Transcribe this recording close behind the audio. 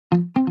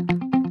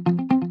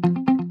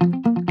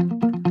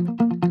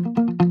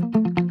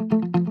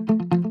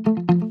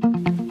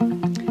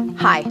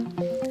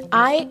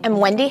I am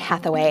Wendy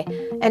Hathaway,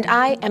 and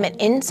I am an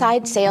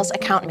Inside Sales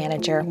Account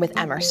Manager with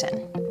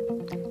Emerson.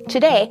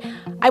 Today,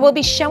 I will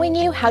be showing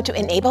you how to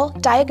enable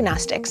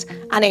diagnostics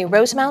on a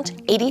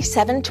Rosemount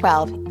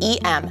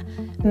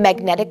 8712EM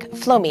magnetic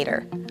flow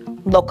meter,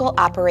 local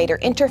operator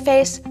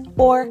interface,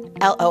 or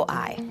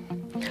LOI.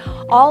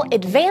 All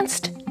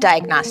advanced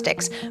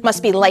diagnostics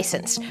must be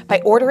licensed by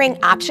ordering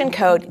option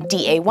code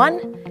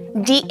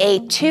DA1,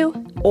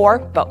 DA2, or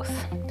both.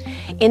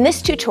 In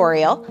this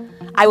tutorial,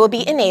 I will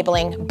be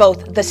enabling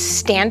both the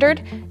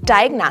standard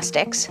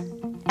diagnostics,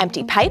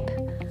 empty pipe,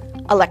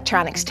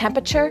 electronics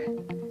temperature,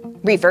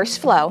 reverse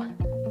flow,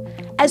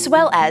 as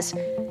well as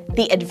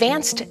the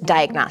advanced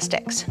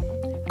diagnostics,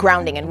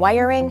 grounding and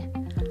wiring,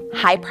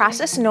 high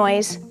process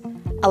noise,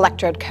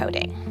 electrode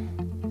coding.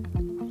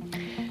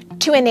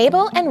 To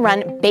enable and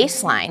run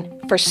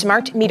baseline for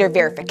smart meter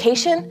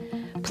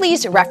verification,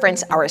 please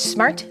reference our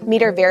smart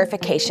meter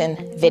verification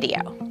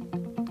video.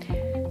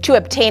 To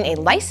obtain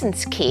a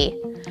license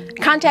key,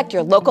 contact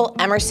your local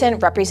Emerson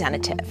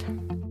representative.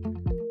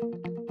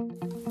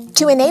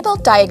 To enable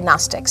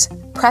diagnostics,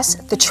 press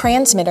the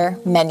transmitter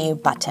menu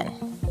button.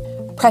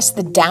 Press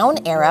the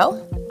down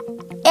arrow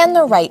and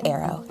the right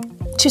arrow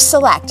to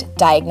select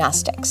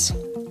diagnostics.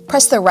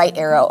 Press the right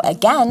arrow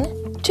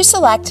again to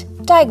select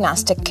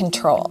diagnostic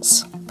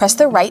controls. Press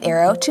the right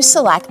arrow to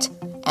select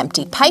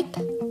empty pipe.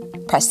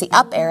 Press the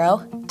up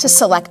arrow to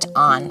select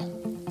on.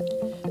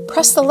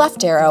 Press the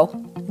left arrow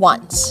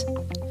once.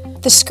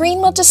 The screen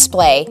will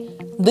display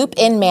loop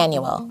in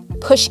manual.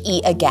 Push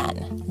E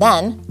again.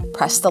 Then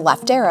press the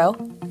left arrow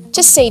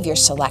to save your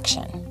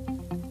selection.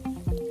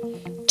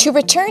 To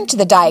return to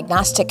the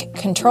diagnostic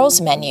controls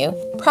menu,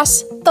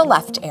 press the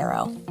left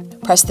arrow.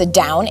 Press the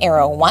down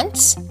arrow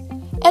once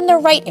and the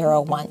right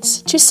arrow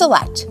once to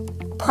select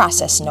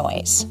process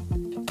noise.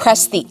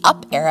 Press the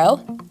up arrow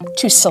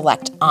to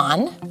select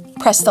on.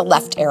 Press the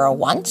left arrow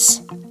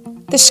once.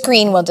 The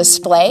screen will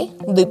display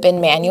loop in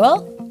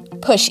manual.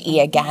 Push E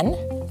again,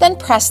 then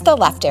press the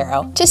left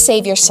arrow to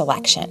save your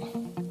selection.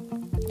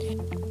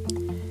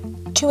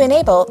 To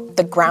enable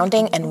the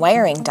grounding and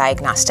wiring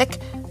diagnostic,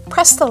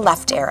 press the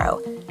left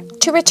arrow.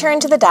 To return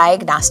to the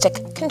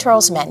diagnostic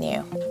controls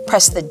menu,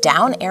 press the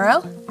down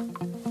arrow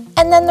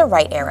and then the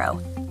right arrow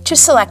to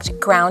select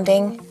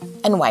grounding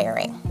and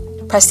wiring.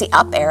 Press the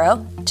up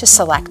arrow to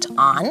select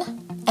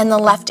on and the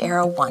left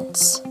arrow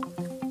once.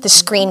 The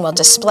screen will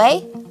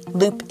display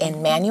loop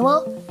in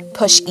manual.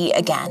 Push E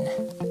again.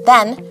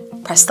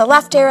 Then press the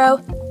left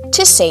arrow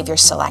to save your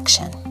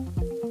selection.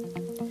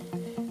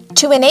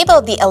 To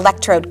enable the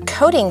electrode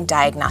coding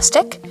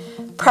diagnostic,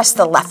 press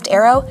the left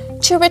arrow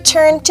to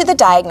return to the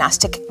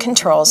diagnostic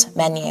controls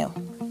menu.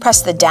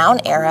 Press the down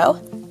arrow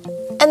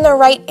and the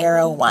right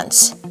arrow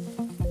once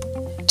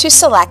to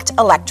select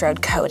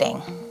electrode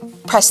coding.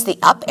 Press the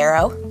up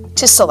arrow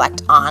to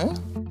select on.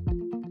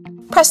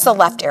 Press the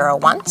left arrow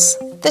once.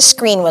 The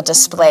screen will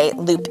display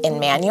loop in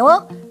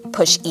manual.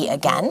 Push E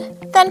again,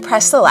 then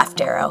press the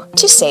left arrow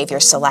to save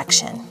your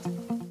selection.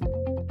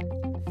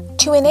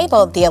 To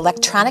enable the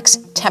electronics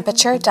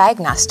temperature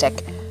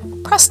diagnostic,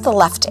 press the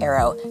left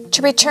arrow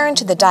to return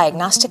to the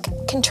diagnostic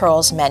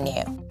controls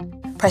menu.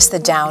 Press the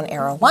down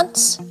arrow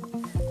once,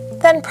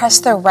 then press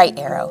the right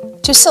arrow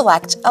to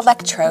select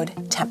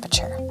electrode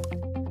temperature.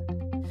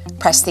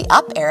 Press the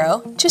up arrow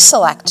to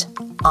select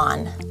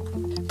on.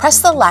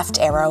 Press the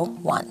left arrow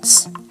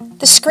once.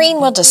 The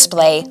screen will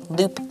display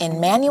loop in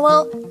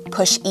manual.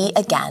 Push E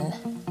again.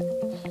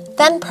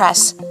 Then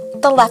press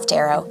the left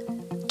arrow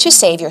to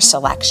save your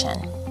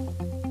selection.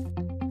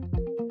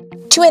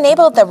 To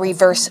enable the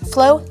reverse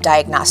flow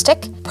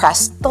diagnostic,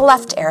 press the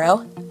left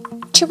arrow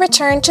to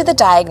return to the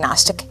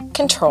diagnostic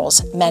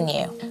controls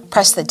menu.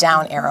 Press the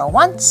down arrow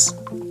once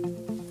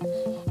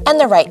and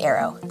the right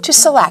arrow to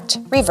select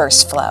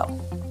reverse flow.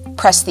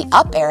 Press the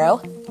up arrow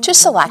to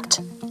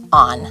select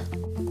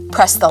on.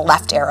 Press the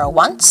left arrow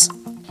once.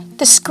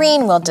 The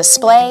screen will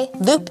display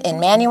loop in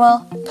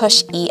manual.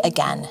 Push E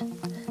again.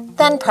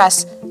 Then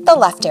press the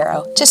left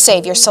arrow to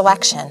save your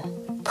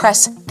selection.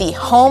 Press the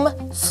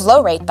home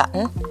flow rate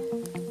button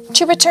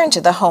to return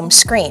to the home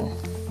screen.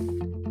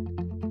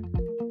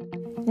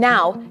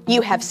 Now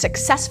you have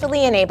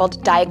successfully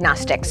enabled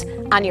diagnostics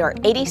on your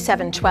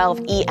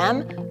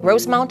 8712EM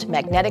Rosemount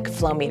magnetic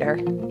flow meter.